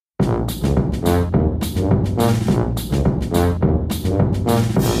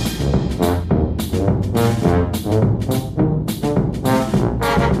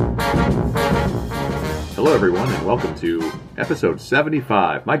Hello, everyone, and welcome to episode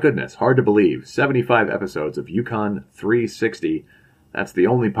 75. My goodness, hard to believe. 75 episodes of UConn 360. That's the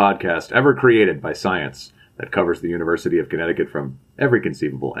only podcast ever created by science that covers the University of Connecticut from every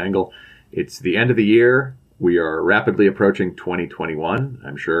conceivable angle. It's the end of the year. We are rapidly approaching 2021.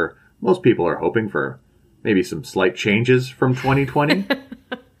 I'm sure most people are hoping for maybe some slight changes from 2020.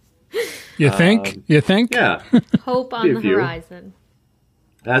 You think? Yeah. Hope on the horizon.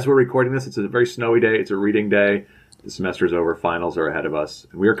 As we're recording this, it's a very snowy day. It's a reading day. The semester's over. Finals are ahead of us.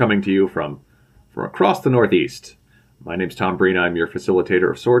 And we are coming to you from across the Northeast. My name's Tom Breen. I'm your facilitator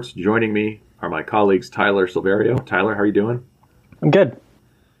of sorts. Joining me are my colleagues Tyler Silverio. Tyler, how are you doing? I'm good.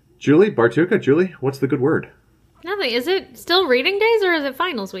 Julie Bartuca. Julie, what's the good word? Nothing. Is it still reading days or is it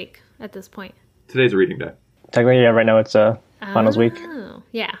finals week at this point? Today's a reading day. Technically, yeah, right now it's finals week. Oh,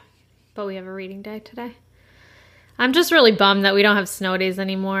 yeah. But we have a reading day today. I'm just really bummed that we don't have snow days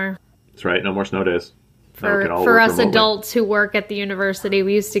anymore. That's right. No more snow days. For us adults who work at the university,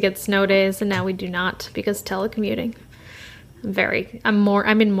 we used to get snow days, and now we do not because telecommuting.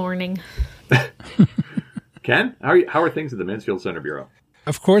 I'm in mourning. Ken, how are things at the Mansfield Center Bureau?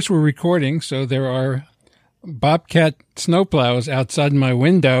 Of course, we're recording, so there are Bobcat snowplows outside my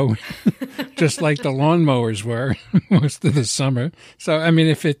window, just like the lawnmowers were most of the summer. So, I mean,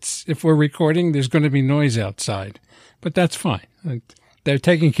 if we're recording, there's going to be noise outside, but that's fine. They're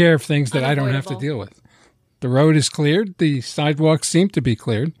taking care of things that I don't have to deal with. The road is cleared. The sidewalks seem to be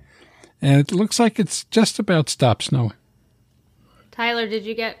cleared, and it looks like it's just about stopped snowing. Tyler, did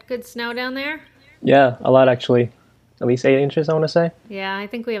you get good snow down there? Yeah, a lot actually. At least 8 inches, I want to say. Yeah, I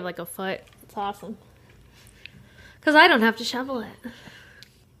think we have like a foot. It's awesome. Because I don't have to shovel it.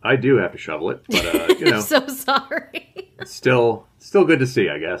 I do have to shovel it, but you know. I'm so sorry. It's still good to see,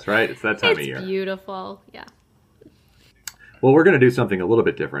 I guess, right? It's that time of year. It's beautiful, yeah. Well, we're going to do something a little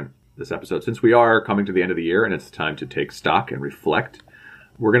bit different this episode. Since we are coming to the end of the year and it's time to take stock and reflect,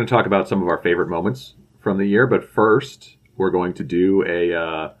 we're going to talk about some of our favorite moments from the year. But first, we're going to do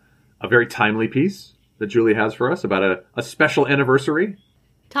a very timely piece that Julie has for us about a special anniversary.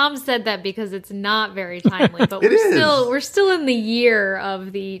 Tom said that because it's not very timely, but we're still in the year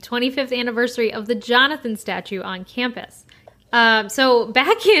of the 25th anniversary of the Jonathan statue on campus. So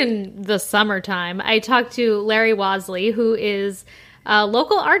back in the summertime, I talked to Larry Wasley, who is a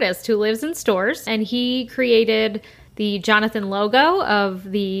local artist who lives in Storrs, and he created the Jonathan logo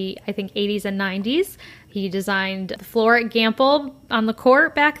of the, I think, 80s and 90s. He designed the floor at Gamble on the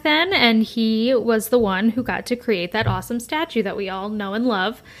court back then, and he was the one who got to create that awesome statue that we all know and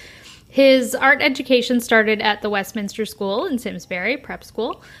love. His art education started at the Westminster School in Simsbury, prep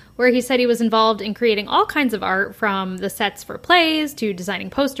school, where he said he was involved in creating all kinds of art, from the sets for plays to designing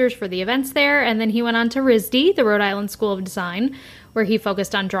posters for the events there. And then he went on to RISD, the Rhode Island School of Design, where he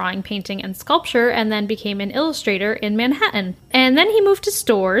focused on drawing, painting, and sculpture, and then became an illustrator in Manhattan. And then he moved to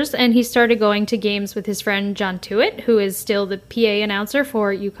Storrs, and he started going to games with his friend John Tewitt, who is still the PA announcer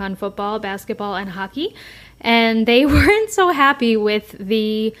for UConn football, basketball, and hockey. And they weren't so happy with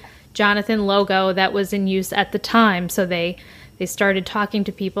the Jonathan logo that was in use at the time, so they started talking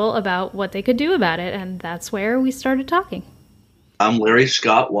to people about what they could do about it, and that's where we started talking. I'm Larry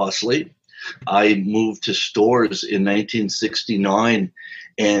Scott Wasley. I moved to Storrs in 1969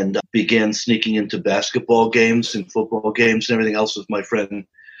 and began sneaking into basketball games and football games and everything else with my friend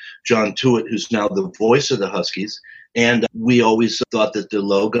John Tewitt, who's now the voice of the Huskies. And we always thought that the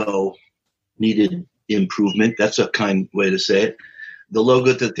logo needed improvement. That's a kind way to say it. The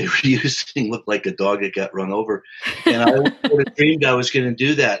logo that they were using looked like a dog that got run over. And I dreamed I was going to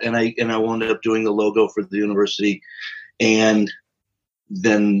do that. And I wound up doing the logo for the university. And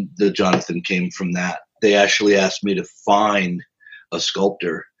then the Jonathan came from that. They actually asked me to find a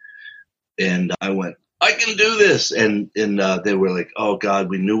sculptor. And I went, I can do this. And they were like, oh, God,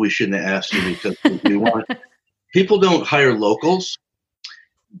 we knew we shouldn't have asked you because we want. People don't hire locals.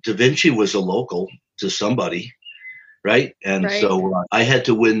 Da Vinci was a local to somebody. Right. And right. So I had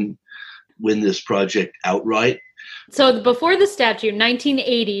to win this project outright. So before the statue,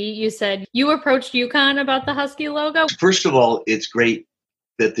 1980, you said you approached UConn about the Husky logo. First of all, it's great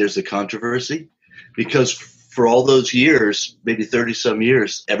that there's a controversy because for all those years, maybe 30 some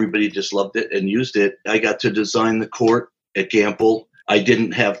years, everybody just loved it and used it. I got to design the court at Gamble. I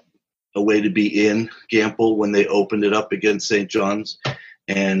didn't have a way to be in Gamble when they opened it up against St. John's.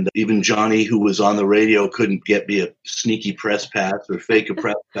 And even Johnny, who was on the radio, couldn't get me a sneaky press pass or fake a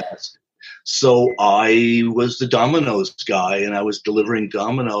press pass. So I was the Domino's guy, and I was delivering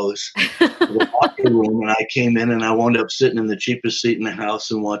Domino's to the locker room, and I came in and I wound up sitting in the cheapest seat in the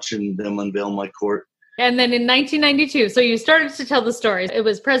house and watching them unveil my court. And then in 1992, so you started to tell the stories. It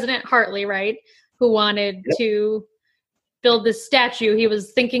was President Hartley, right, who wanted to build this statue. He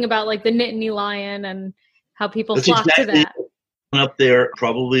was thinking about like the Nittany Lion and how people flock to that. Up there,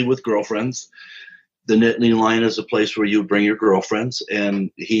 probably with girlfriends. The Nittany Lion is a place where you bring your girlfriends,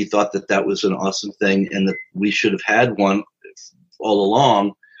 and he thought that that was an awesome thing and that we should have had one all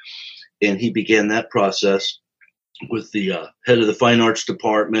along. And he began that process with the head of the fine arts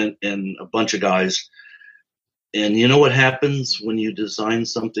department and a bunch of guys. And you know what happens when you design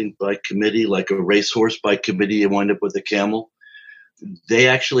something by committee, like a racehorse by committee, you wind up with a camel? They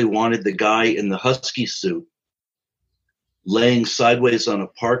actually wanted the guy in the husky suit laying sideways on a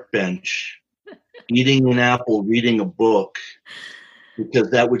park bench, eating an apple, reading a book,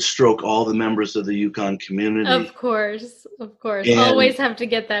 because that would stroke all the members of the UConn community. Of course. And always have to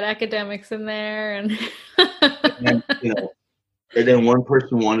get that academics in there. And then one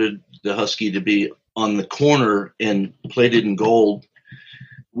person wanted the husky to be on the corner and plated in gold.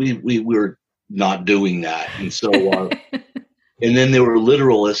 We were not doing that. And so, and then there were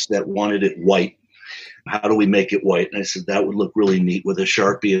literalists that wanted it white. How do we make it white? And I said, that would look really neat with a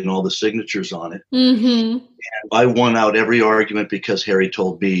Sharpie and all the signatures on it. Mm-hmm. And I won out every argument because Harry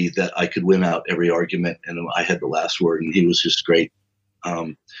told me that I could win out every argument, and I had the last word, and he was just great.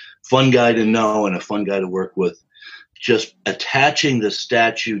 Fun guy to know and a fun guy to work with. Just attaching the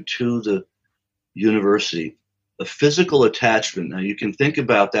statue to the university, a physical attachment. Now, you can think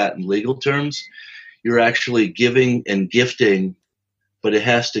about that in legal terms. You're actually giving and gifting, but it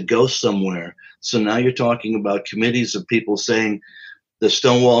has to go somewhere. So now you're talking about committees of people saying the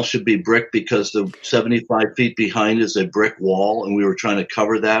stone wall should be brick because the 75 feet behind is a brick wall, and we were trying to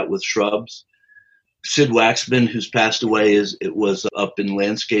cover that with shrubs. Sid Waxman, who's passed away, was up in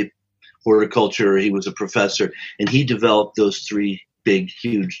landscape horticulture. He was a professor, and he developed those three big,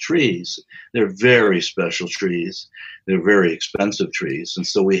 huge trees. They're very special trees. They're very expensive trees. And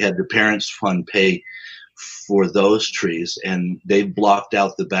so we had the Parents Fund pay for those trees, and they blocked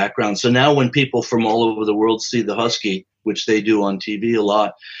out the background. So now when people from all over the world see the husky, which they do on TV a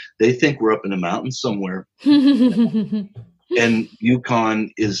lot, they think we're up in the mountains somewhere. And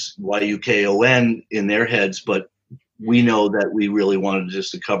UConn is YUKON in their heads, but we know that we really wanted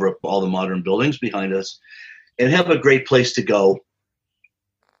just to cover up all the modern buildings behind us and have a great place to go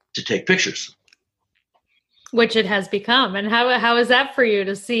to take pictures. Which it has become. And how is that for you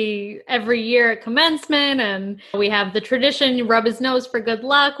to see every year at commencement? And we have the tradition, you rub his nose for good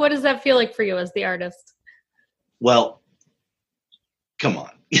luck. What does that feel like for you as the artist? Well, come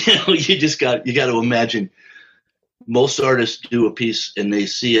on. You got to imagine most artists do a piece and they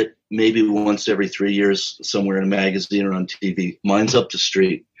see it maybe once every 3 years somewhere in a magazine or on TV. Mine's up the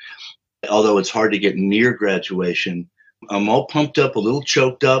street. Although it's hard to get near graduation, I'm all pumped up, a little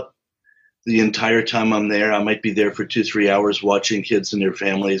choked up. The entire time I'm there, I might be there for 2-3 hours watching kids and their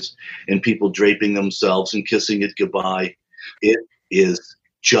families and people draping themselves and kissing it goodbye. It is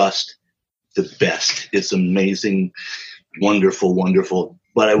just the best. It's amazing, wonderful, wonderful.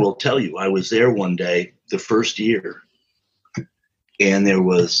 But I will tell you, I was there one day, the first year, and there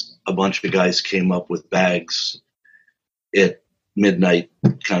was a bunch of guys came up with bags at midnight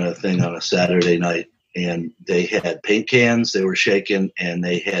kind of thing on a Saturday night. And they had paint cans, they were shaking, and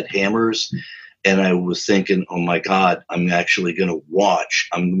they had hammers. And I was thinking, oh my God, I'm actually going to watch.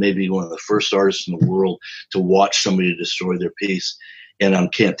 I'm maybe one of the first artists in the world to watch somebody destroy their piece. And I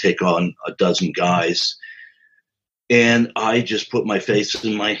can't take on a dozen guys. And I just put my face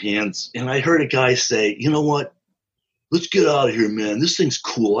in my hands. And I heard a guy say, you know what? Let's get out of here, man. This thing's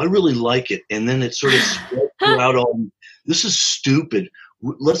cool. I really like it. And then it sort of spread out all, this is stupid.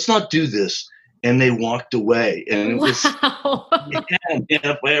 Let's not do this. And they walked away. And it was,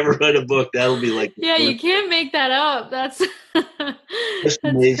 if I ever write a book, that'll be like, yeah, you can't make that up. That's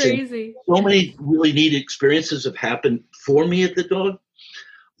amazing. Crazy. So many really neat experiences have happened for me at the Dog.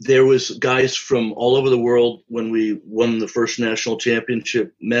 There was guys from all over the world when we won the first national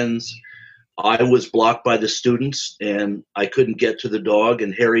championship men's. I was blocked by the students and I couldn't get to the Dog.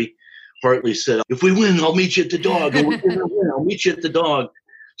 And Harry Hartley said, if we win, I'll meet you at the Dog. And we're going to win. I'll meet you at the Dog.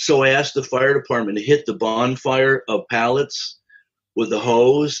 So I asked the fire department to hit the bonfire of pallets with the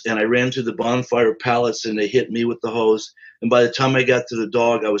hose, and I ran through the bonfire of pallets, and they hit me with the hose. And by the time I got to the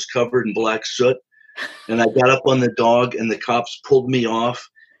Dog, I was covered in black soot. And I got up on the Dog, and the cops pulled me off,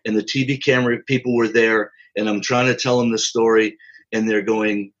 and the TV camera people were there, and I'm trying to tell them the story. and they're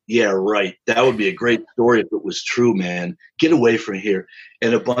going, yeah, right. That would be a great story if it was true, man. Get away from here.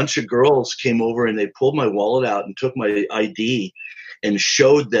 And a bunch of girls came over and they pulled my wallet out and took my ID and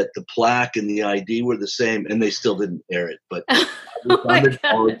showed that the plaque and the ID were the same, and they still didn't air it. But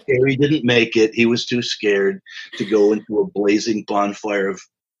Terry didn't make it. He was too scared to go into a blazing bonfire of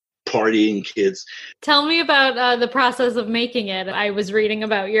partying kids. Tell me about the process of making it. I was reading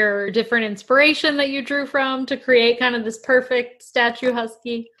about your different inspiration that you drew from to create kind of this perfect statue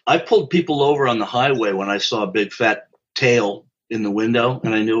husky. I pulled people over on the highway when I saw a big fat tail in the window,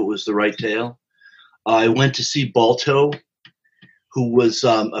 and I knew it was the right tail. I went to see Balto, who was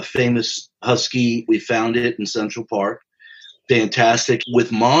a famous husky. We found it in Central Park. Fantastic.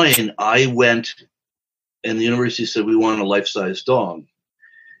 With mine, I went, and the university said, we want a life-size dog.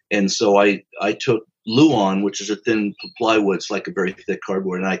 And so I took Luan, which is a thin plywood, it's like a very thick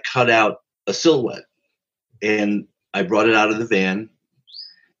cardboard, and I cut out a silhouette. And I brought it out of the van,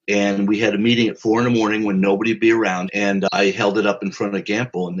 and we had a meeting at 4 a.m. when nobody would be around, and I held it up in front of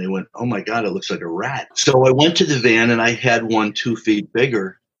Gamble, and they went, oh my God, it looks like a rat. So I went to the van, and I had one 2 feet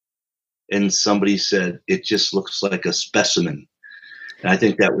bigger, and somebody said, it just looks like a specimen. And I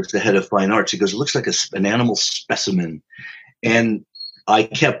think that was the head of fine arts. He goes, it looks like an animal specimen. And I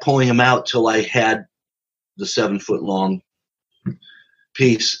kept pulling him out till I had the 7-foot-long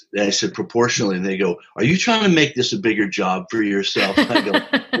piece. And I said, proportionally. And they go, are you trying to make this a bigger job for yourself? I go,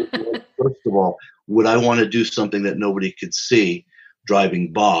 first of all, would I want to do something that nobody could see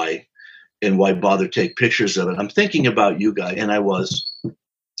driving by? And why bother take pictures of it? I'm thinking about you guys. And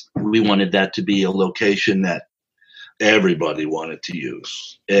we wanted that to be a location that everybody wanted to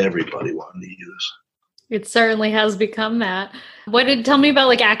use. Everybody wanted to use. It certainly has become that. Tell me about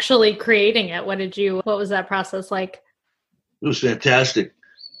like actually creating it. What was that process like? It was fantastic.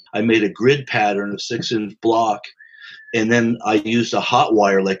 I made a grid pattern of 6-inch block, and then I used a hot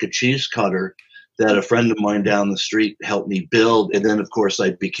wire like a cheese cutter that a friend of mine down the street helped me build. And then of course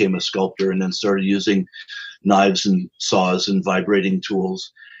I became a sculptor and then started using knives and saws and vibrating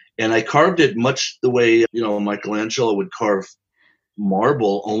tools. And I carved it much the way, Michelangelo would carve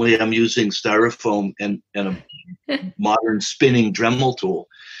marble, only I'm using styrofoam and a modern spinning Dremel tool.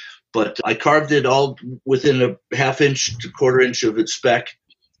 But I carved it all within a 1/2 inch to 1/4 inch of its spec,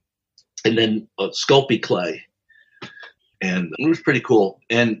 and then Sculpey clay. And it was pretty cool.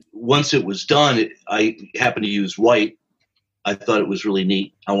 And once it was done, I happened to use white. I thought it was really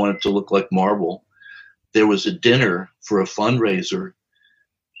neat. I wanted it to look like marble. There was a dinner for a fundraiser,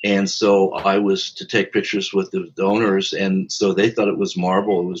 and so I was to take pictures with the donors, and so they thought it was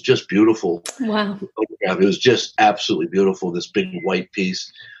marble. It was just beautiful. Wow. It was just absolutely beautiful, this big white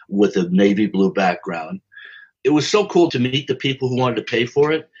piece with a navy blue background. It was so cool to meet the people who wanted to pay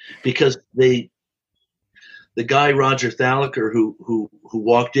for it, because the guy, Roger Thalacker, who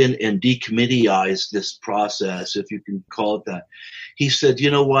walked in and decommitteeized this process, if you can call it that, he said, you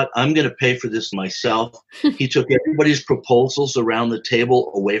know what, I'm going to pay for this myself. He took everybody's proposals around the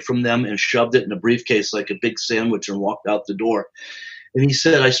table away from them and shoved it in a briefcase like a big sandwich and walked out the door. And he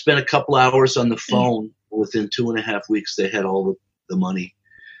said, I spent a couple hours on the phone. Within 2.5 weeks, they had all the money.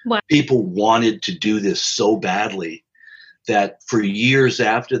 Wow. People wanted to do this so badly that for years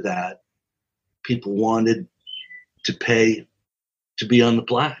after that, people wanted to pay to be on the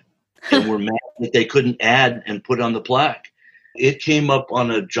plaque and were mad that they couldn't add and put on the plaque. It came up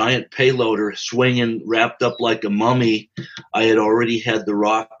on a giant payloader, swinging, wrapped up like a mummy. I had already had the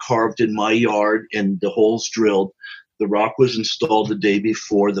rock carved in my yard and the holes drilled. The rock was installed the day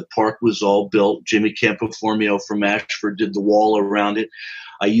before. The park was all built. Jimmy Campoformio from Ashford did the wall around it.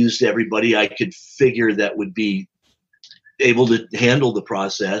 I used everybody I could figure that would be able to handle the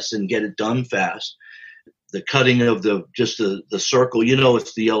process and get it done fast. The cutting of the circle,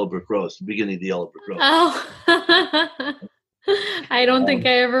 it's the Yellow Brick Road. It's the beginning of the Yellow Brick Road. Oh, I don't think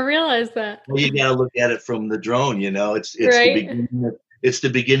I ever realized that. Well, you got to look at it from the drone, it's right. It's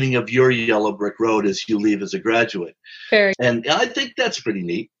the beginning of your Yellow Brick Road as you leave as a graduate. Very. And I think that's pretty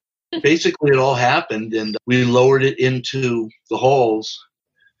neat. Basically, it all happened, and we lowered it into the halls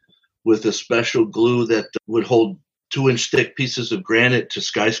with a special glue that would hold 2-inch thick pieces of granite to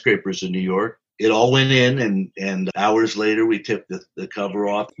skyscrapers in New York. It all went in, and hours later, we tipped the cover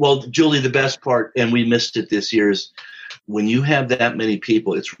off. Well, Julie, the best part, and we missed it this year, is when you have that many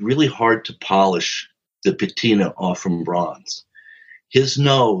people, it's really hard to polish the patina off from bronze. His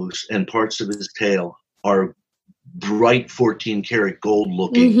nose and parts of his tail are bright 14-karat gold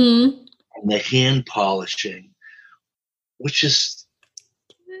looking, and the hand polishing, which is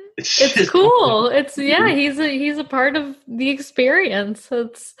it's cool. He's a part of the experience.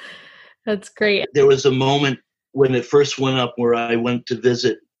 That's great. There was a moment when it first went up, where I went to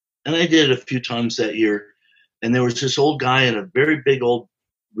visit, and I did it a few times that year, and there was this old guy in a very big old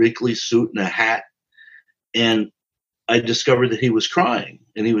wrinkly suit and a hat, and I discovered that he was crying,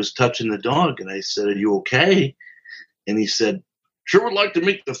 and he was touching the dog, and I said, "Are you okay?" And he said, "Sure would like to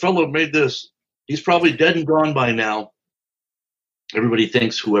meet the fellow who made this. He's probably dead and gone by now." Everybody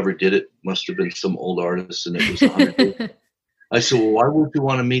thinks whoever did it must have been some old artist, and it was 100. I said, "Well, why would you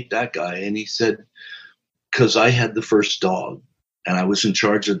want to meet that guy?" And he said, "Because I had the first dog, and I was in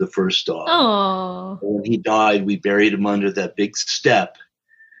charge of the first dog. Oh. When he died, we buried him under that big step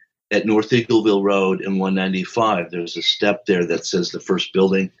at North Eagleville Road in 195. There's a step there that says the first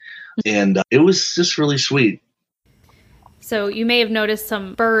building, and it was just really sweet." So you may have noticed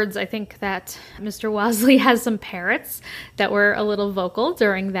some birds. I think that Mr. Wasley has some parrots that were a little vocal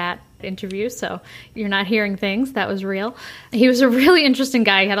during that interview. So you're not hearing things. That was real. He was a really interesting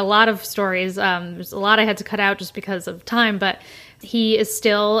guy. He had a lot of stories. There's a lot I had to cut out just because of time, but he is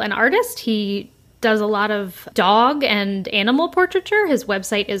still an artist. He does a lot of dog and animal portraiture. His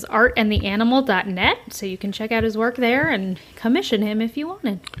website is artandtheanimal.net. So you can check out his work there and commission him if you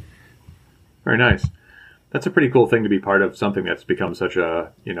wanted. Very nice. That's a pretty cool thing to be part of, something that's become such a,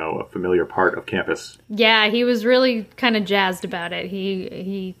 a familiar part of campus. Yeah, he was really kind of jazzed about it.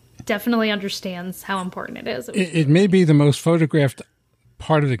 He definitely understands how important it is. It may be the most photographed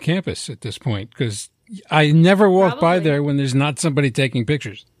part of the campus at this point, because I never walk by there when there's not somebody taking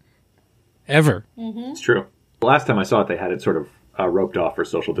pictures. Ever. Mm-hmm. It's true. The last time I saw it, they had it sort of roped off for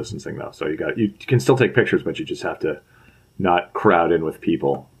social distancing, though. So you can still take pictures, but you just have to not crowd in with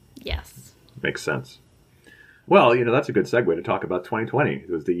people. Yes. Makes sense. Well, that's a good segue to talk about 2020. It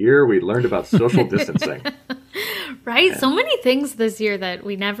was the year we learned about social distancing. Right? Yeah. So many things this year that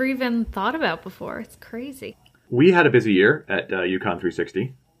we never even thought about before. It's crazy. We had a busy year at UConn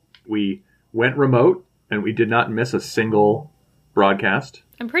 360. We went remote, and we did not miss a single broadcast.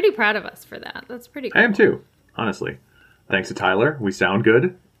 I'm pretty proud of us for that. That's pretty cool. I am too, honestly. Thanks to Tyler, we sound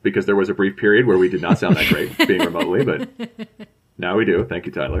good, because there was a brief period where we did not sound that great being remotely, but now we do. Thank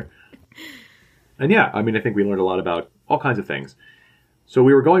you, Tyler. And yeah, I think we learned a lot about all kinds of things. So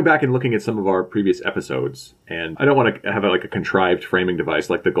we were going back and looking at some of our previous episodes, and I don't want to have a contrived framing device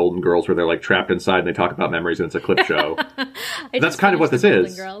like the Golden Girls where they're trapped inside and they talk about memories and it's a clip show. That's kind of what this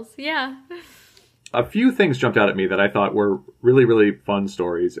is. Girls. Yeah. A few things jumped out at me that I thought were really, really fun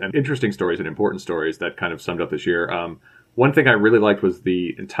stories and interesting stories and important stories that kind of summed up this year. One thing I really liked was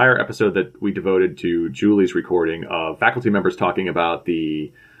the entire episode that we devoted to Julie's recording of faculty members talking about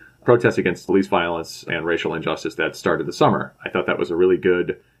the protests against police violence and racial injustice that started the summer. I thought that was a really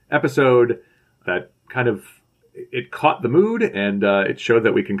good episode that kind of, it caught the mood, and it showed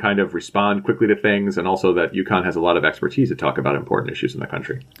that we can kind of respond quickly to things, and also that UConn has a lot of expertise to talk about important issues in the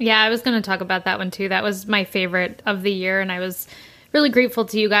country. Yeah, I was going to talk about that one too. That was my favorite of the year, and I was really grateful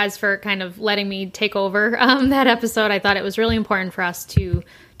to you guys for kind of letting me take over that episode. I thought it was really important for us to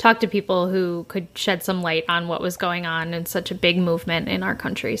talk to people who could shed some light on what was going on in such a big movement in our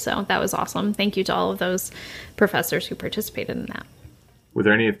country. So that was awesome. Thank you to all of those professors who participated in that. Were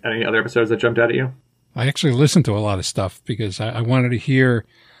there any other episodes that jumped out at you? I actually listened to a lot of stuff because I wanted to hear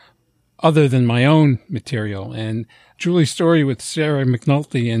other than my own material. And Julie's story with Sarah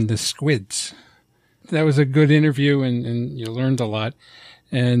McNulty and the Squids. That was a good interview, and you learned a lot.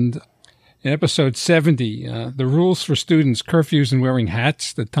 And in episode 70, the rules for students, curfews, and wearing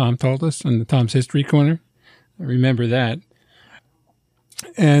hats that Tom told us in the Tom's History Corner. I remember that.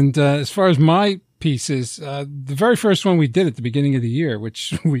 And as far as my pieces, the very first one we did at the beginning of the year,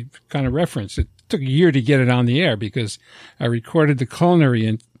 which we kind of referenced, it took a year to get it on the air because I recorded the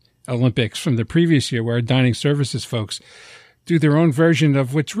culinary Olympics from the previous year where our dining services folks do their own version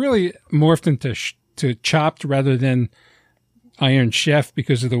of which really morphed into Chopped rather than Iron Chef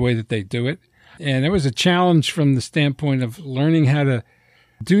because of the way that they do it. And it was a challenge from the standpoint of learning how to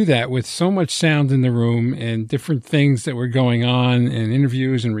do that with so much sound in the room and different things that were going on and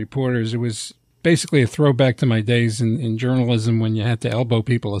interviews and reporters. It was basically a throwback to my days in journalism when you had to elbow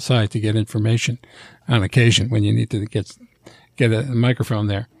people aside to get information on occasion when you need to get a microphone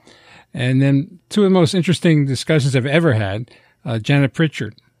there. And then two of the most interesting discussions I've ever had, Janet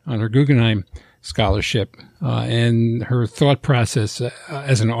Pritchard on her Guggenheim scholarship and her thought process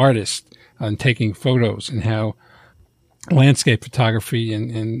as an artist on taking photos and how landscape photography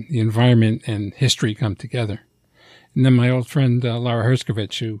and the environment and history come together. And then my old friend Laura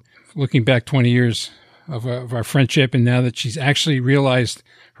Herskovich, who, looking back 20 years of our friendship, and now that she's actually realized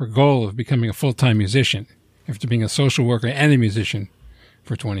her goal of becoming a full-time musician after being a social worker and a musician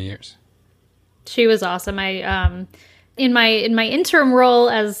for 20 years. She was awesome. I in my interim role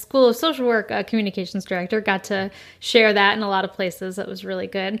as School of Social Work communications director, got to share that in a lot of places. That was really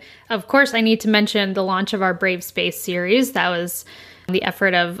good. Of course, I need to mention the launch of our Brave Space series. That was the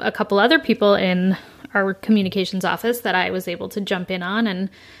effort of a couple other people in our communications office that I was able to jump in on, and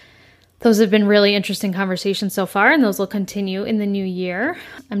those have been really interesting conversations so far, and those will continue in the new year.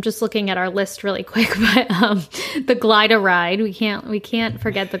 I'm just looking at our list really quick, but the Glide-A-Ride, we can't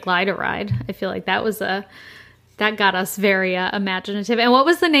forget the Glide-A-Ride. I feel like that got us very imaginative. And what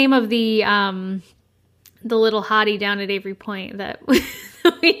was the name of the little hottie down at Avery Point that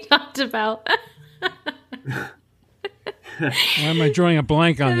we talked about? Why am I drawing a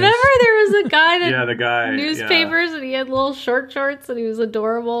blank on this? Remember there was a guy that the guy newspapers and he had little short shorts and he was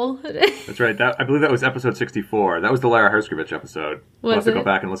adorable. That's right. I believe that was episode 64. That was the Lara Herskovich episode. We'll have to go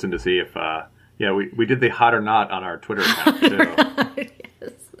back and listen to see if we did the hot or not on our Twitter account too.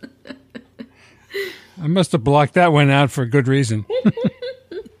 Yes. I must have blocked that one out for a good reason.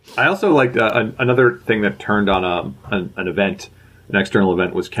 I also liked another thing that turned on an event. An external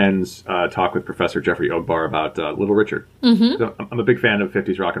event was Ken's talk with Professor Jeffrey Ogbar about Little Richard. Mm-hmm. So I'm a big fan of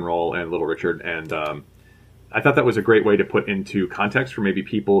 50s rock and roll and Little Richard, and I thought that was a great way to put into context for maybe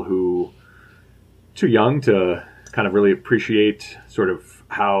people who too young to kind of really appreciate sort of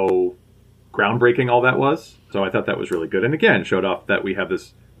how groundbreaking all that was. So I thought that was really good, and again showed off that we have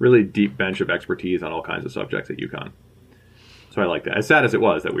this really deep bench of expertise on all kinds of subjects at UConn. So I like that. As sad as it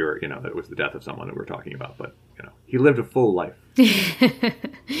was that we were, that it was the death of someone that we were talking about, but he lived a full life.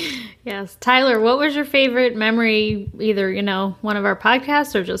 Yes. Tyler, what was your favorite memory, either, one of our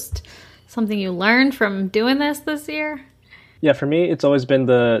podcasts or just something you learned from doing this year? Yeah, for me, it's always been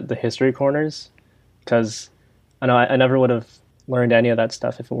the history corners, because I know I never would have learned any of that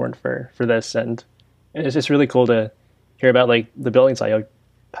stuff if it weren't for this. And it's just really cool to hear about like the buildings I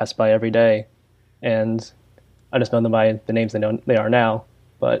pass by every day. And I just know them by the names they are now,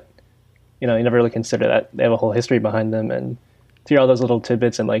 but you never really consider that they have a whole history behind them, and to hear all those little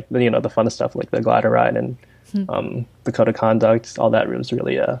tidbits and like the fun stuff like the Glide-A-Ride and the code of conduct, all that was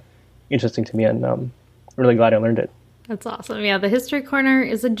really interesting to me, and I'm really glad I learned it. That's awesome. Yeah, the History Corner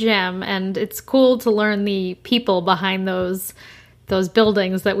is a gem, and it's cool to learn the people behind those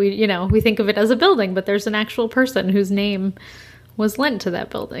buildings that we think of it as a building, but there's an actual person whose name was lent to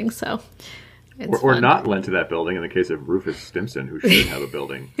that building. So. Or not lent to that building in the case of Rufus Stimson, who should have a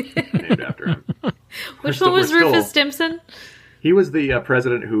building named after him. Which one was Rufus Stimson? He was the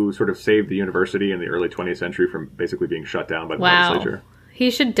president who sort of saved the university in the early 20th century from basically being shut down by the legislature.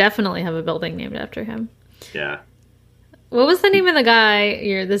 He should definitely have a building named after him. Yeah. What was the name of the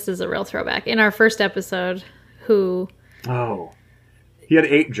guy? This is a real throwback. In our first episode, who... Oh. He had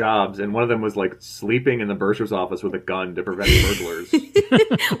 8 jobs, and one of them was like sleeping in the bursar's office with a gun to prevent burglars.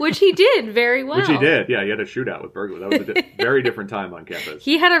 Which he did very well. Which he did, yeah. He had a shootout with burglars. That was a very different time on campus.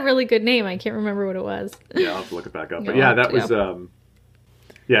 He had a really good name. I can't remember what it was. Yeah, I'll have to look it back up. But yeah, that was...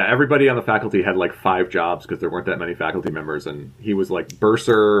 everybody on the faculty had like 5 jobs because there weren't that many faculty members, and he was like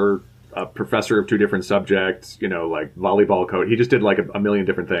bursar, a professor of 2 different subjects, like volleyball coach. He just did like a million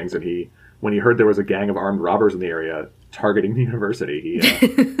different things, and when he heard there was a gang of armed robbers in the area targeting the university,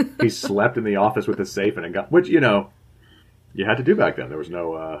 he slept in the office with a safe and got, which, you had to do back then. There was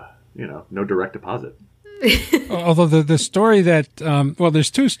no direct deposit. Although the story that,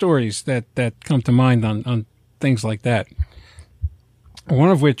 there's 2 stories that come to mind on things like that. One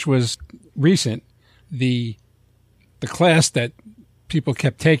of which was recent, the class that people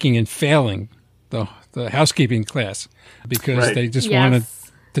kept taking and failing, the housekeeping class, because they just wanted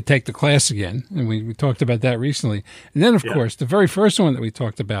to take the class again. And we talked about that recently. And then, of course, the very first one that we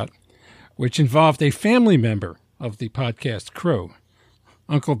talked about, which involved a family member of the podcast crew,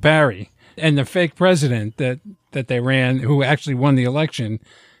 Uncle Barry, and the fake president that they ran, who actually won the election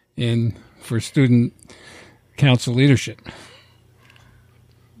for student council leadership.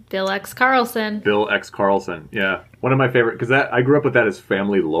 Bill X. Carlson, yeah. One of my favorite, because I grew up with that as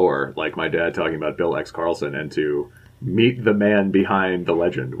family lore, like my dad talking about Bill X. Carlson, and to meet the man behind the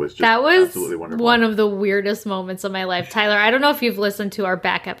legend was just absolutely wonderful. One of the weirdest moments of my life. Tyler, I don't know if you've listened to our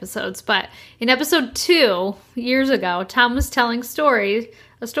back episodes, but in episode 2, years ago, Tom was telling a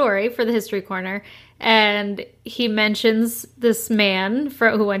story for the History Corner, and he mentions this man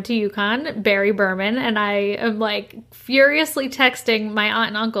who went to UConn, Barry Berman, and I am like furiously texting my aunt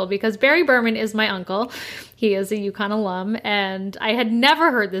and uncle because Barry Berman is my uncle. He is a UConn alum, and I had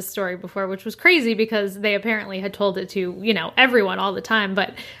never heard this story before, which was crazy because they apparently had told it to, everyone all the time,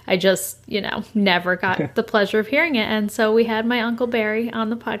 but I just, never got the pleasure of hearing it. And so we had my Uncle Barry on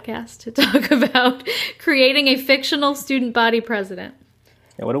the podcast to talk about creating a fictional student body president.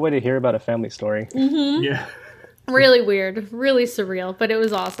 Yeah, what a way to hear about a family story. Mm-hmm. Yeah. Really weird, really surreal, but it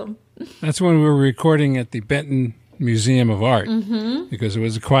was awesome. That's when we were recording at the Benton Museum of Art, because it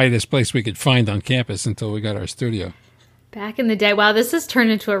was the quietest place we could find on campus until we got our studio. Back in the day. Wow, this has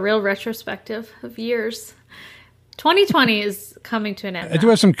turned into a real retrospective of years. 2020 is coming to an end. I do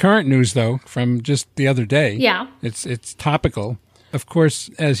have some current news, though, from just the other day. Yeah. It's topical. Of course,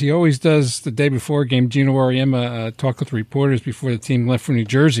 as he always does the day before a game, Gino Auriemma talked with reporters before the team left for New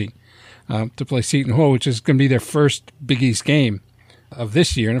Jersey to play Seton Hall, which is going to be their first Big East game of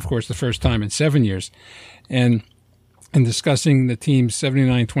this year, and, of course, the first time in 7 years. And in discussing the team's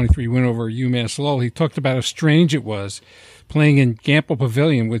 79-23 win over UMass Lowell, he talked about how strange it was playing in Gamble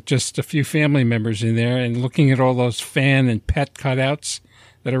Pavilion with just a few family members in there and looking at all those fan and pet cutouts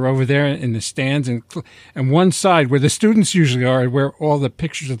that are over there in the stands. And one side, where the students usually are, where all the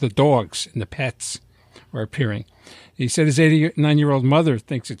pictures of the dogs and the pets are appearing. He said his 89-year-old mother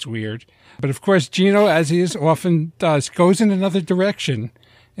thinks it's weird. But, of course, Gino, as he often does, goes in another direction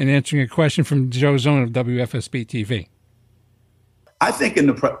in answering a question from Joe Zone of WFSB TV. I think in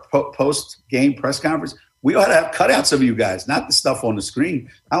the post-game press conference, we ought to have cutouts of you guys, not the stuff on the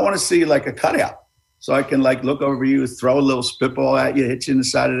screen. I want to see like a cutout so I can like look over you, throw a little spitball at you, hit you in the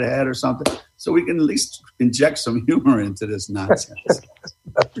side of the head or something, so we can at least inject some humor into this nonsense.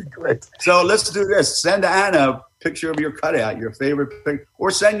 That'd be great. So let's do this. Send Anna a picture of your cutout, your favorite picture, or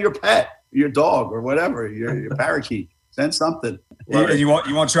send your pet, your dog, or whatever, your parakeet. Send something. You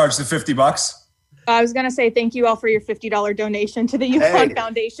won't charge the $50? I was going to say thank you all for your $50 donation to the UConn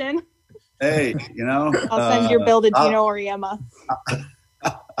Foundation. Hey, I'll send your bill to Gino Auriemma.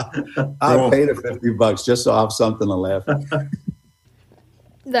 I'll pay the $50 just so I have something to laugh at.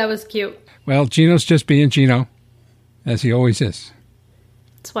 That was cute. Well, Gino's just being Gino, as he always is.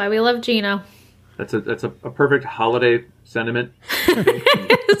 That's why we love Gino. That's a perfect holiday sentiment.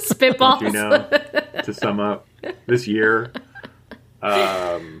 Spitballs. Gino, to sum up this year.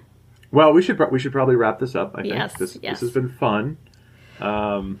 Well, we should probably wrap this up. I think this has been fun.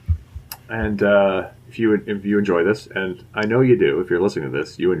 And if you enjoy this, and I know you do, if you're listening to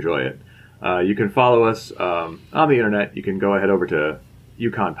this, you enjoy it. You can follow us on the internet. You can go ahead over to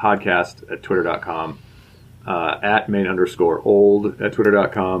UConn Podcast at twitter.com, at main_old at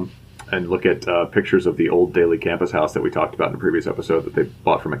twitter.com, and look at pictures of the old Daily Campus House that we talked about in a previous episode that they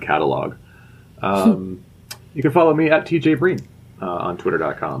bought from a catalog. You can follow me at TJ Breen on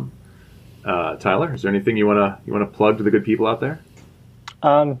twitter.com. Tyler, is there anything you wanna plug to the good people out there?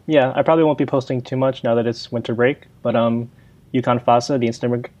 Yeah, I probably won't be posting too much now that it's winter break, but UConn FASA, the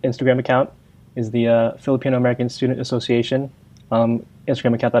Instagram account, is the Filipino American Student Association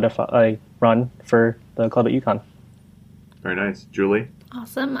Instagram account that I run for the club at UConn. Very nice. Julie?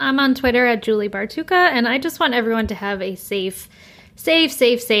 Awesome. I'm on Twitter at Julie Bartuca, and I just want everyone to have a safe,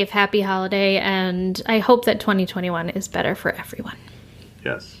 happy holiday, and I hope that 2021 is better for everyone.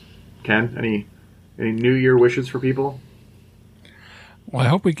 Yes. Ken, any New Year wishes for people? Well, I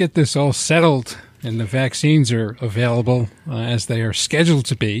hope we get this all settled and the vaccines are available as they are scheduled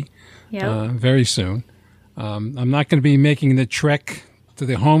to be very soon. I'm not going to be making the trek to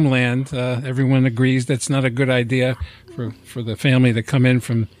the homeland. Everyone agrees that's not a good idea for the family to come in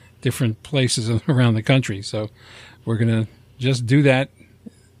from different places around the country. So we're going to just do that,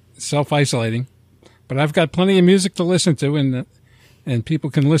 self-isolating. But I've got plenty of music to listen to, and people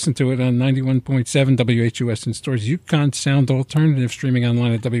can listen to it on 91.7 WHUS in stores. UConn Sound Alternative, streaming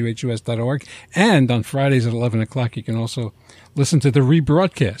online at WHUS.org. And on Fridays at 11 o'clock, you can also listen to the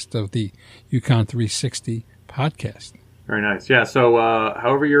rebroadcast of the UConn 360 podcast. Very nice. Yeah, so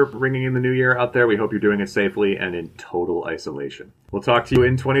however you're ringing in the new year out there, we hope you're doing it safely and in total isolation. We'll talk to you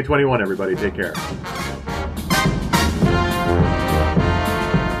in 2021, everybody. Take care.